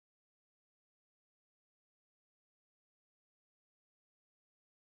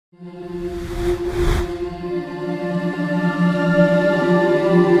Welcome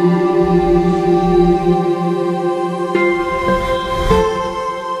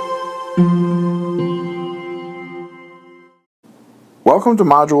to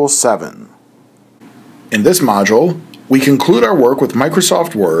Module 7. In this module, we conclude our work with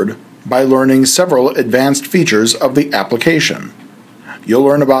Microsoft Word by learning several advanced features of the application. You'll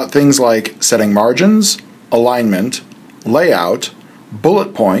learn about things like setting margins, alignment, layout,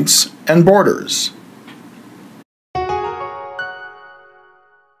 bullet points, and borders.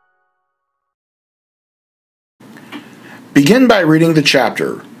 Begin by reading the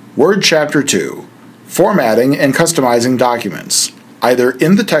chapter, Word Chapter 2, Formatting and Customizing Documents, either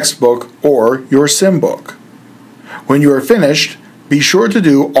in the textbook or your sim book. When you are finished, be sure to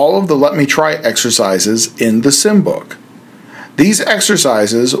do all of the Let Me Try exercises in the sim book. These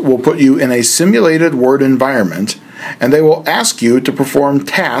exercises will put you in a simulated Word environment, and they will ask you to perform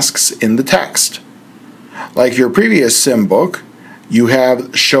tasks in the text. Like your previous sim book, you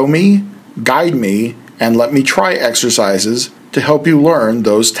have Show Me, Guide Me, and Let Me Try exercises to help you learn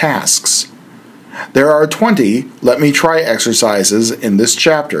those tasks. There are 20 Let Me Try exercises in this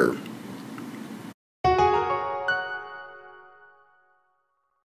chapter.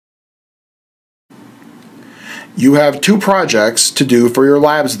 You have 2 projects to do for your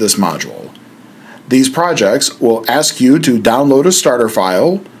labs this module. These projects will ask you to download a starter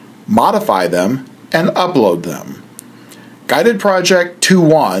file, modify them, and upload them. Guided Project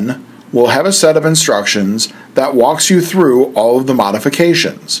 2.1 will have a set of instructions that walks you through all of the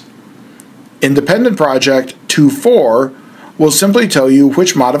modifications. Independent Project 2.4 will simply tell you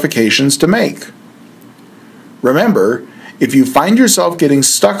which modifications to make. Remember, if you find yourself getting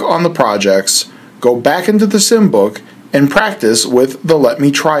stuck on the projects, go back into the sim book and practice with the Let Me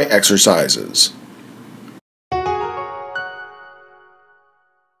Try exercises.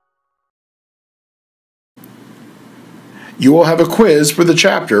 You will have a quiz for the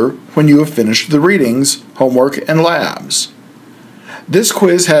chapter when you have finished the readings, homework, and labs. This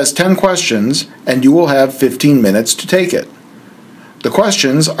quiz has 10 questions, and you will have 15 minutes to take it. The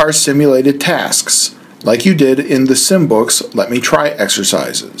questions are simulated tasks, like you did in the sim book's Let Me Try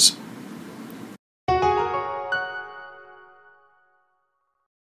exercises.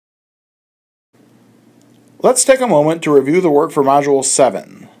 Let's take a moment to review the work for Module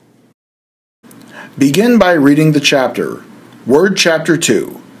 7. Begin by reading the chapter, Word Chapter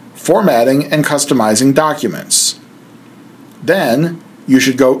 2, Formatting and Customizing Documents. Then, you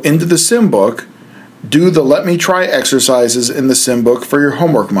should go into the sim book, do the Let Me Try exercises in the sim book for your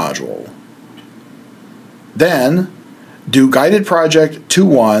homework module. Then, do Guided Project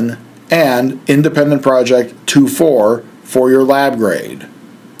 2.1 and Independent Project 2.4 for your lab grade.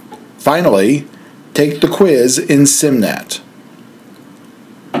 Finally, take the quiz in SimNet.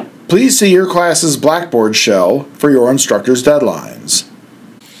 Please see your class's Blackboard shell for your instructor's deadlines.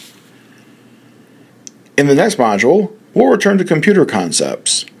 In the next module, we'll return to computer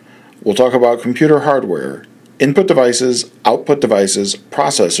concepts. We'll talk about computer hardware, input devices, output devices,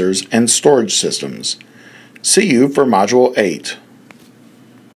 processors, and storage systems. See you for Module 8.